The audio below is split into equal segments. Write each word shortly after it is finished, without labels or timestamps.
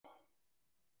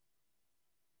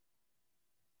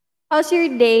How's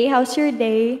your day? How's your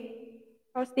day?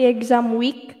 How's the exam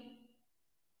week?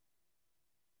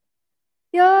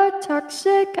 You're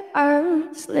toxic,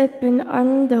 I'm slipping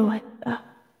under weather.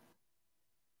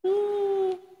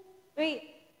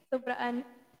 Wait, sobraan.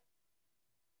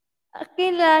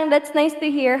 Okay lang, that's nice to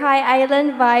hear. Hi,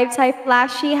 Island Vibes. Hi,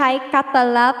 Flashy. Hi,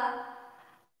 Katalap.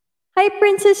 Hi,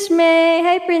 Princess May.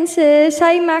 Hi, Princess.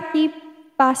 Hi, Maki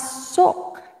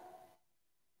Pasok.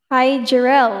 Hi,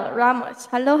 Jarell Ramos.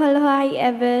 Hello, hello. Hi,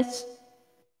 Eves.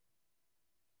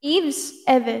 Eves?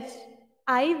 Eves.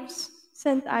 Ives?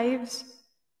 Sent Ives.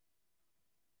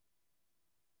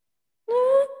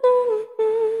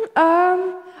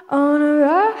 I'm on a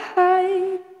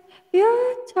ride.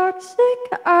 You're toxic,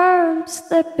 I'm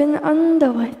slipping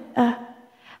under it.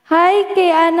 Hi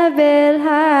kay Annabelle,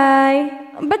 hi.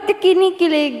 Ba't ka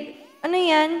kinikilig? Ano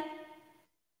yan?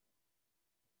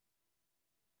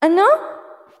 Ano?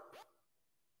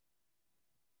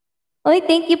 Oy,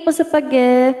 thank you po sa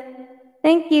pag-gift.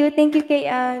 Thank you kay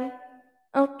Ann.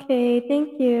 Okay,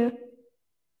 thank you.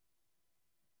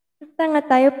 Tanga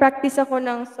tayo, practice ako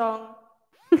ng song.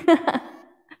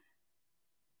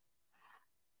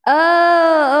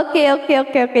 Oh, okay.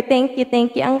 Thank you.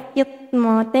 Ang cute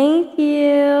mo. Thank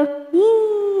you.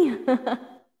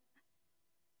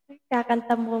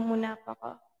 Kakanta mo muna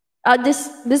ako.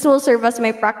 This will serve as my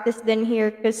practice then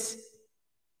here because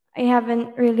I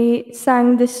haven't really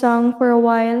sang this song for a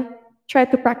while. Try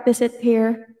to practice it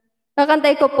here.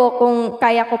 Kakantay ko po kung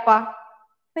kaya ko pa.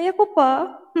 Kaya ko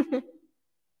pa?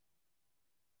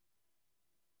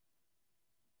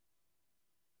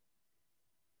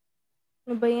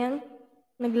 Ano ba yan?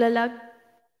 Naglalag?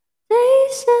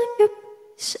 Days of your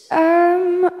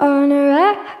I'm on a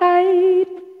ride.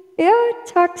 You're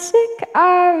toxic,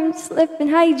 I'm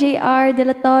slipping. Hi, JR De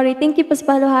La Torre. Thank you po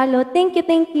sa halo-halo. Thank you.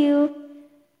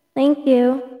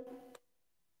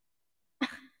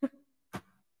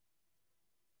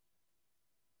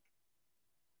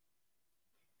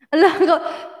 Alam ko,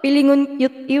 pilingon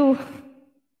cute you.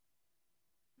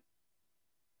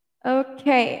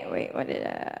 Okay, wait, what did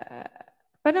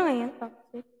paano nga yan?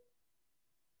 Toxic?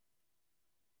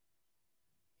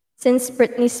 Since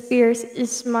Britney Spears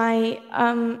is my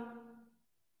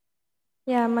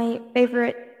my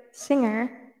favorite singer,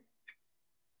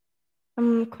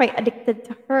 I'm quite addicted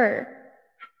to her.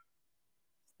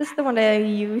 Is this the one that I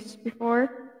used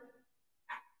before?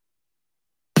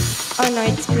 Oh no,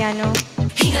 it's piano.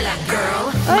 Hingala girl,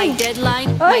 my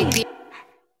deadline might be.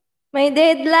 My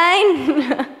deadline.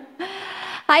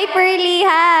 Hi Pearly,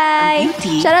 hi.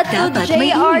 Shout out to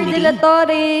JR De La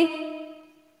Torre.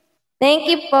 Thank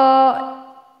you po.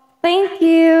 Thank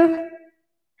you.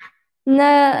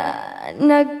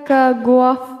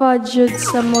 Nagkagwafa jud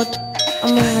sa mot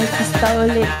ang mga artista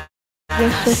ulit.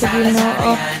 Gusto sa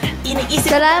Ginoo.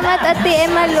 Salamat Ate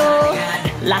Emalo.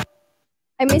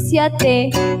 I miss you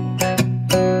Ate.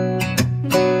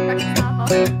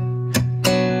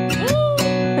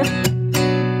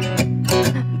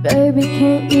 Baby,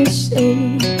 can't you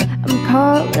see I'm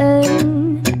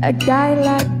calling? A guy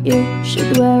like you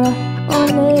should wear a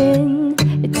warning.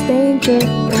 It's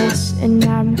dangerous and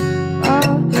I'm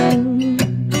falling.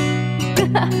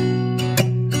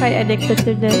 Quite addicted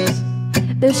to this.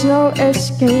 There's no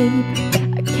escape.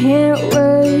 I can't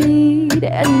wait.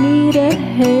 I need a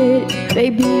hit.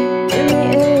 Baby, give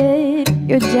me it.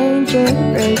 You're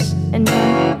dangerous and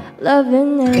I'm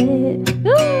loving it.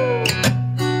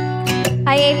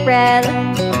 Hi April.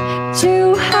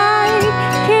 Too high,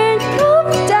 can't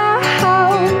come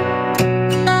down.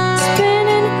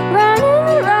 Spinning round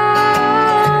and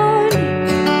round.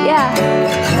 Yeah.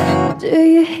 Do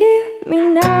you hear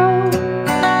me now?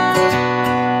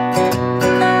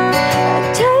 A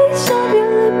taste of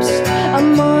your lips,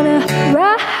 I'm on a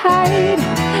ride.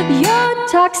 You're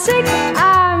toxic,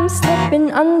 I'm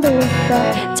slipping under the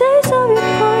taste of your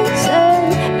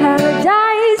poison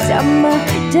paradise. I'm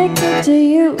addicted to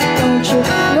you, don't you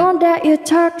know that you're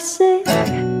toxic?